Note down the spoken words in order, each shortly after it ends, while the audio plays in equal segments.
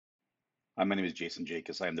Hi, my name is Jason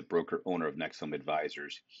Jakus. I am the broker owner of NextHome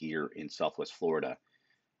Advisors here in Southwest Florida.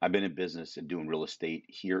 I've been in business and doing real estate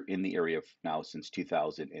here in the area now since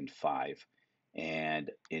 2005. And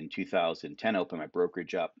in 2010, I opened my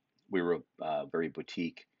brokerage up. We were a very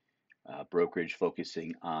boutique brokerage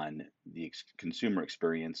focusing on the consumer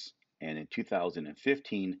experience. And in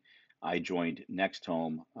 2015, I joined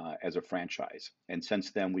NextHome as a franchise. And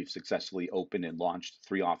since then, we've successfully opened and launched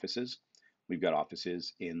 3 offices. We've got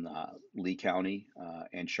offices in Lee County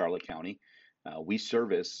and Charlotte County. We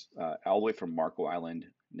service all the way from Marco Island,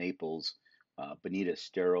 Naples, Bonita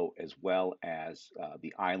Estero, as well as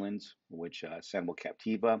the islands, which San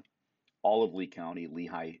Captiva, all of Lee County,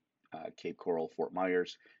 Lehigh, Cape Coral, Fort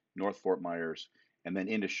Myers, North Fort Myers, and then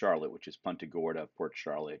into Charlotte, which is Punta Gorda, Port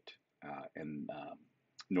Charlotte, and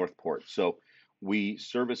Northport. So we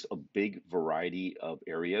service a big variety of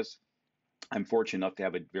areas. I'm fortunate enough to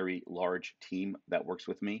have a very large team that works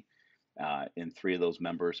with me. And 3 of those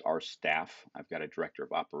members are staff. I've got a director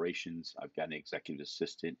of operations, I've got an executive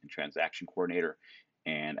assistant and transaction coordinator,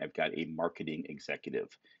 and I've got a marketing executive.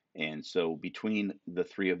 And so between the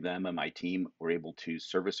 3 of them and my team, we're able to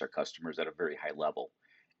service our customers at a very high level.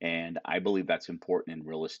 And I believe that's important in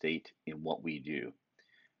real estate in what we do.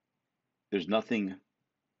 There's nothing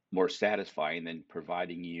more satisfying than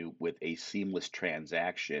providing you with a seamless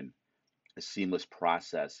transaction, a seamless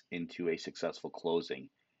process into a successful closing.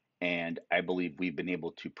 And I believe we've been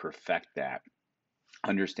able to perfect that,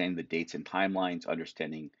 understanding the dates and timelines,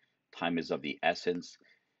 understanding time is of the essence.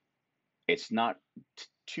 It's not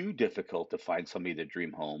too difficult to find somebody to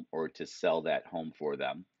dream home or to sell that home for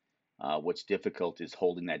them. What's difficult is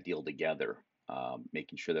holding that deal together,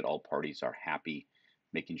 making sure that all parties are happy,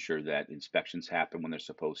 making sure that inspections happen when they're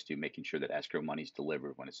supposed to, making sure that escrow money is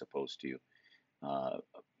delivered when it's supposed to, uh,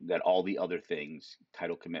 that all the other things,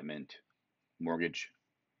 title commitment, mortgage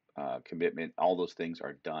commitment, all those things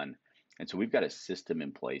are done. And so we've got a system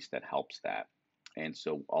in place that helps that. And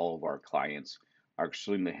so all of our clients are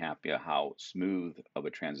extremely happy at how smooth of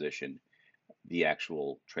a transition the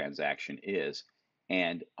actual transaction is.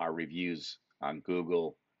 And our reviews on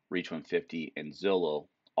Google, Reach 150, and Zillow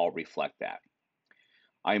all reflect that.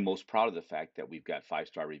 I am most proud of the fact that we've got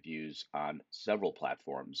 5-star reviews on several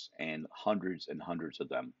platforms and hundreds of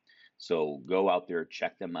them. So go out there,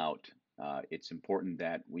 check them out. It's important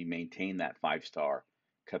that we maintain that 5-star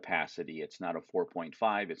capacity. It's not a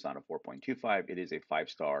 4.5, it's not a 4.25, it is a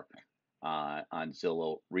 5-star on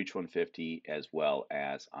Zillow, Reach 150, as well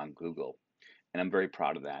as on Google. And I'm very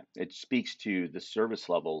proud of that. It speaks to the service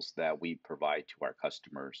levels that we provide to our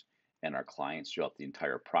customers and our clients throughout the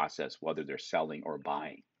entire process, whether they're selling or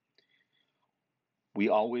buying. We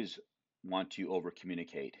always want to over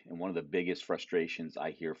communicate. And one of the biggest frustrations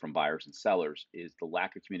I hear from buyers and sellers is the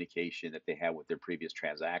lack of communication that they have with their previous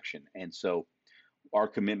transaction. And so our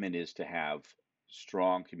commitment is to have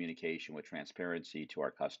strong communication with transparency to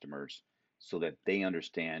our customers so that they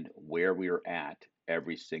understand where we are at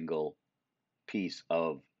every single piece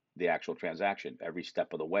of the actual transaction, every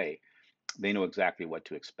step of the way. They know exactly what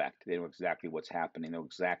to expect. They know exactly what's happening. They know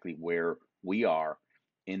exactly where we are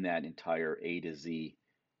in that entire A to Z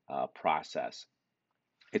process.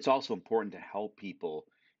 It's also important to help people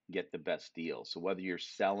get the best deal. So whether you're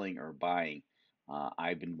selling or buying,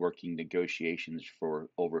 I've been working negotiations for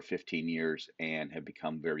over 15 years and have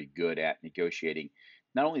become very good at negotiating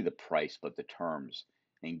not only the price but the terms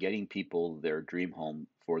and getting people their dream home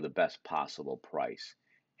for the best possible price.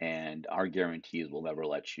 And our guarantees will never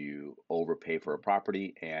let you overpay for a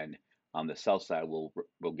property. And on the sell side, we'll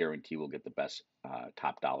guarantee we'll get the best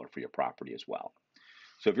top dollar for your property as well.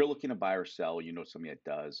 So if you're looking to buy or sell, you know somebody that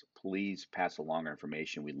does, please pass along our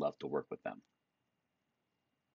information. We'd love to work with them.